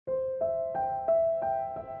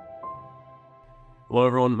Hello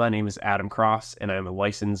everyone, my name is Adam Cross and I'm a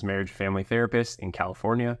licensed marriage and family therapist in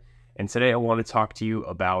California. And today I want to talk to you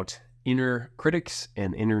about inner critics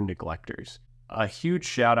and inner neglectors. A huge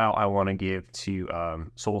shout out I want to give to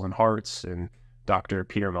Souls and Hearts and Dr.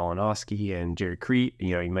 Peter Malinowski and Jerry Crete.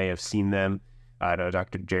 You may have seen them. I know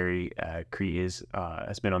Dr. Jerry Crete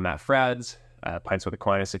has been on Matt Fradd's Pints with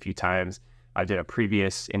Aquinas a few times. I did a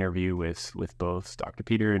previous interview with both Dr.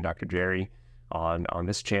 Peter and Dr. Jerry on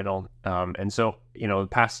this channel. And so, the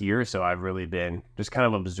past year or so, I've really been just kind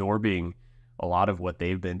of absorbing a lot of what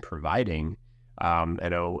they've been providing. I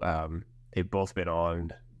know they've both been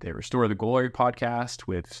on the Restore the Glory podcast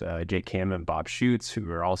with Jake Cam and Bob Schutz, who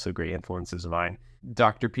are also great influences of mine.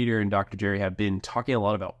 Dr. Peter and Dr. Jerry have been talking a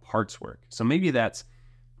lot about parts work. So maybe that's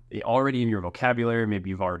already in your vocabulary. Maybe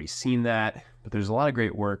you've already seen that, but there's a lot of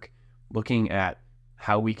great work looking at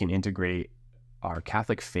how we can integrate our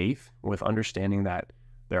Catholic faith with understanding that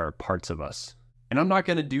there are parts of us. And I'm not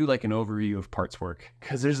going to do like an overview of parts work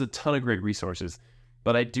because there's a ton of great resources,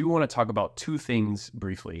 but I do want to talk about two things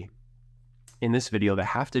briefly in this video that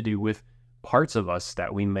have to do with parts of us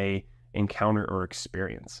that we may encounter or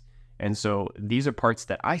experience. And so these are parts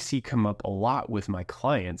that I see come up a lot with my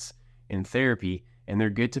clients in therapy, and they're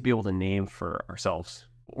good to be able to name for ourselves.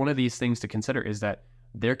 One of these things to consider is that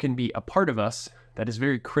there can be a part of us that is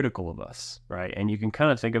very critical of us, right? And you can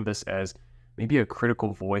kind of think of this as maybe a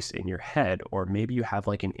critical voice in your head, or maybe you have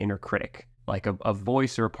like an inner critic, like a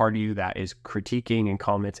voice or a part of you that is critiquing and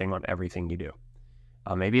commenting on everything you do.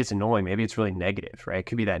 Maybe it's annoying, maybe it's really negative, right? It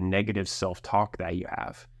could be that negative self-talk that you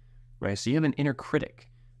have, right? So you have an inner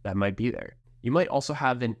critic that might be there. You might also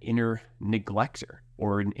have an inner neglector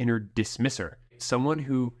or an inner dismisser, someone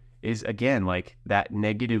who is, again, like that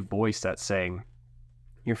negative voice that's saying,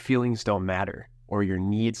 your feelings don't matter, or your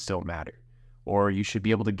needs don't matter, or you should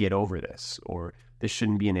be able to get over this, or this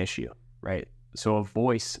shouldn't be an issue, right? So a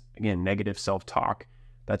voice, again, negative self-talk,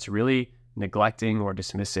 that's really neglecting or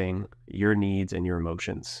dismissing your needs and your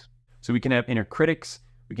emotions. So we can have inner critics,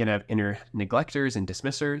 we can have inner neglectors and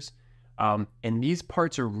dismissers, and these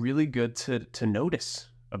parts are really good to notice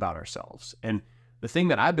about ourselves. And the thing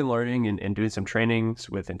that I've been learning and doing some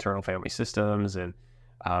trainings with internal family systems and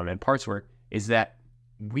parts work is that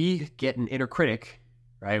we get an inner critic,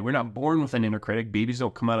 right? We're not born with an inner critic. Babies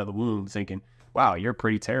don't come out of the womb thinking, wow, you're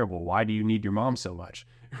pretty terrible. Why do you need your mom so much,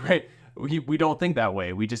 right? We don't think that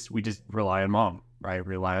way. We just rely on mom, right?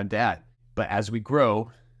 Rely on dad. But as we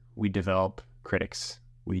grow, we develop critics.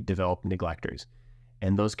 We develop neglectors.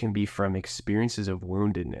 And those can be from experiences of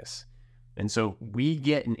woundedness. And so we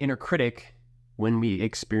get an inner critic when we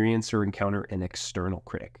experience or encounter an external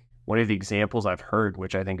critic. One of the examples I've heard,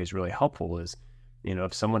 which I think is really helpful, is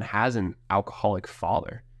if someone has an alcoholic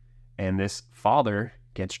father and this father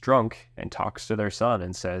gets drunk and talks to their son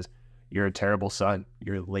and says, you're a terrible son,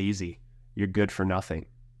 you're lazy, you're good for nothing,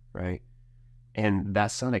 right? And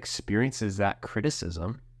that son experiences that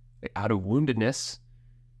criticism out of woundedness,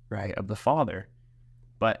 right, of the father.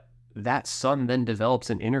 But that son then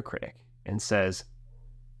develops an inner critic and says,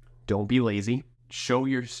 don't be lazy, show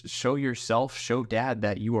yourself, show dad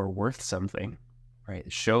that you are worth something. Right?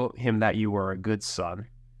 Show him that you are a good son,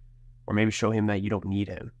 or maybe show him that you don't need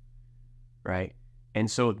him, right? And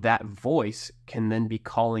so that voice can then be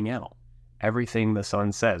calling out everything the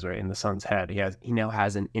son says, right? In the son's head, he now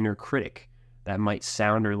has an inner critic that might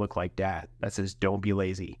sound or look like dad that says, don't be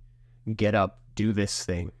lazy, get up, do this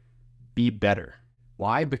thing, be better.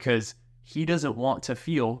 Why? Because he doesn't want to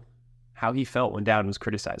feel how he felt when dad was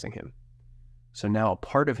criticizing him. So now a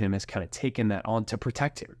part of him has kind of taken that on to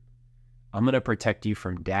protect him. I'm going to protect you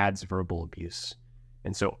from dad's verbal abuse.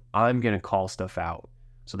 And so I'm going to call stuff out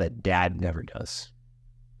so that dad never does.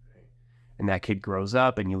 And that kid grows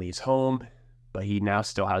up and he leaves home, but he now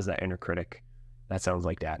still has that inner critic. That sounds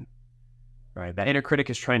like dad, right? That inner critic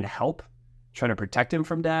is trying to help, trying to protect him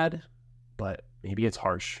from dad, but maybe it's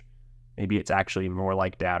harsh. Maybe it's actually more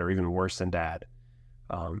like dad or even worse than dad.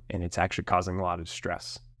 And it's actually causing a lot of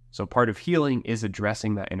stress. So part of healing is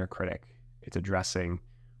addressing that inner critic. It's addressing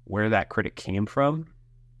where that critic came from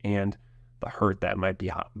and the hurt that might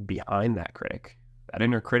be behind that critic. That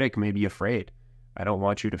inner critic may be afraid. I don't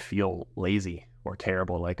want you to feel lazy or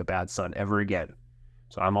terrible like a bad son ever again.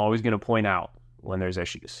 So I'm always going to point out when there's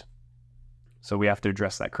issues. So we have to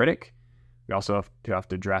address that critic. We also have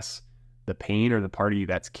to address the pain or the part of you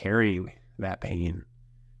that's carrying that pain,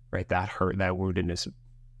 right? That hurt, that woundedness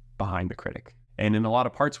behind the critic. And in a lot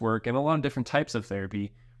of parts work and a lot of different types of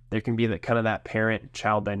therapy, there can be that kind of that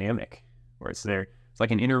parent-child dynamic where it's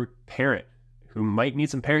like an inner parent who might need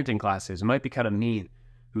some parenting classes, might be kind of mean,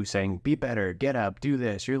 who's saying, be better, get up, do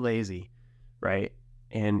this, you're lazy, right?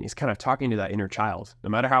 and is kind of talking to that inner child. No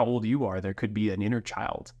matter how old you are, there could be an inner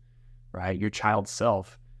child, right? Your child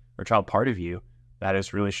self or child part of you that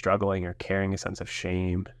is really struggling or carrying a sense of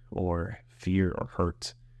shame or fear or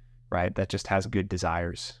hurt, right? That just has good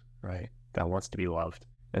desires, right? That wants to be loved.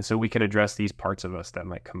 And so we can address these parts of us that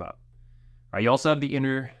might come up. Right? You also have the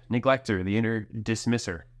inner neglector, the inner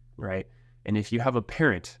dismisser, right? And if you have a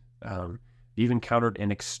parent, you've encountered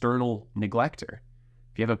an external neglector.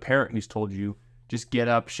 If you have a parent who's told you, just get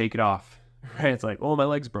up, shake it off, right? It's like, oh, my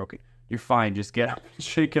leg's broken. You're fine. Just get up and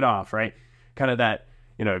shake it off, right? Kind of that,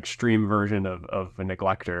 extreme version of a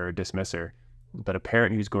neglector or dismisser. But a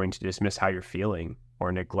parent who's going to dismiss how you're feeling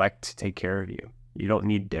or neglect to take care of you. You don't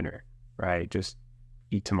need dinner, right? Just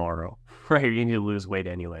eat tomorrow, right? You need to lose weight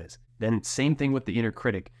anyways. Then same thing with the inner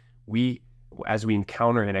critic. As we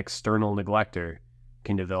encounter an external neglector,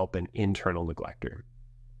 can develop an internal neglector.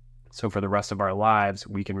 So for the rest of our lives,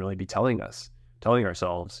 we can really be telling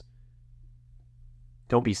ourselves,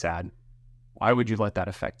 don't be sad. Why would you let that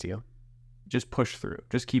affect you? Just push through.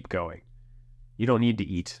 Just keep going. You don't need to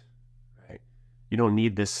eat, right? You don't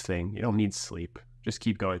need this thing. You don't need sleep. Just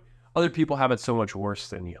keep going. Other people have it so much worse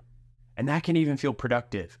than you. And that can even feel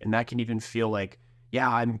productive. And that can even feel like, yeah,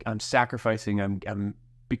 I'm sacrificing. I'm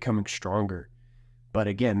becoming stronger. But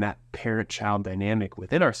again, that parent-child dynamic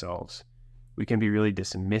within ourselves, we can be really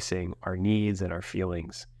dismissing our needs and our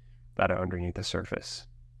feelings that are underneath the surface.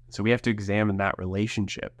 So we have to examine that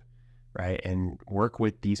relationship, right? And work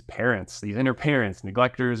with these parents, these inner parents,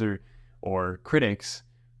 neglectors or critics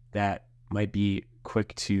that might be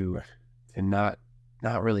quick to not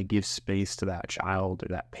really give space to that child or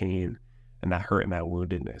that pain and that hurt and that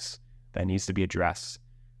woundedness that needs to be addressed,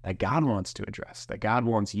 that God wants to address, that God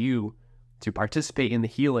wants you to participate in the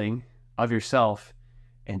healing of yourself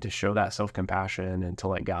and to show that self-compassion and to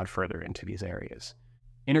let God further into these areas.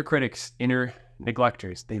 Inner critics, inner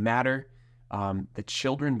neglectors, they matter. The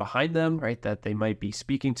children behind them, right, that they might be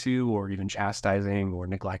speaking to or even chastising or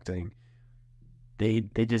neglecting, they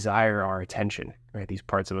desire our attention, right? These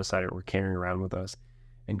parts of us that we're carrying around with us.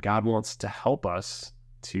 And God wants to help us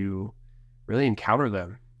to really encounter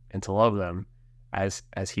them and to love them as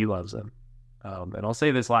He loves them. And I'll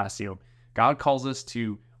say this last, God calls us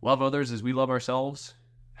to love others as we love ourselves.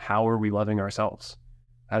 How are we loving ourselves?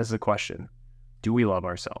 That is the question. Do we love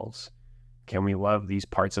ourselves? Can we love these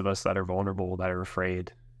parts of us that are vulnerable, that are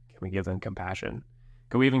afraid? Can we give them compassion?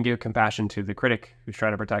 Can we even give compassion to the critic who's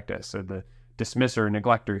trying to protect us, or the dismisser,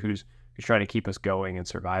 neglector who's trying to keep us going and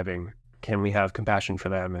surviving? Can we have compassion for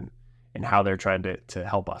them and how they're trying to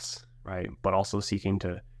help us, right? But also seeking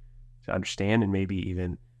to understand and maybe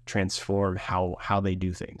even transform how they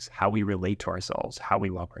do things, how we relate to ourselves, how we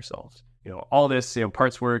love ourselves. All this,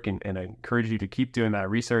 parts work, and I encourage you to keep doing that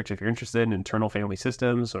research if you're interested in internal family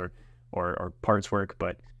systems or parts work,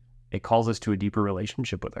 but it calls us to a deeper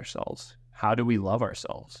relationship with ourselves. How do we love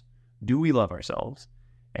ourselves? Do we love ourselves?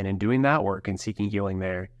 And in doing that work and seeking healing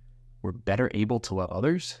there, we're better able to love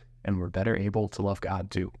others and we're better able to love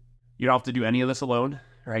God too. You don't have to do any of this alone,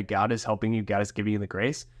 right? God is helping you. God is giving you the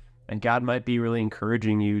grace, and God might be really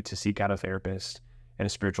encouraging you to seek out a therapist and a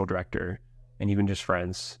spiritual director and even just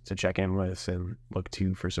friends to check in with and look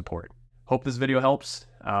to for support. Hope this video helps.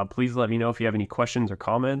 Please let me know if you have any questions or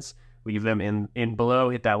comments. Leave them in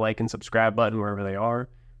below. Hit that like and subscribe button wherever they are.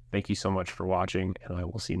 Thank you so much for watching, and I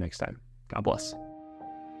will see you next time. God bless.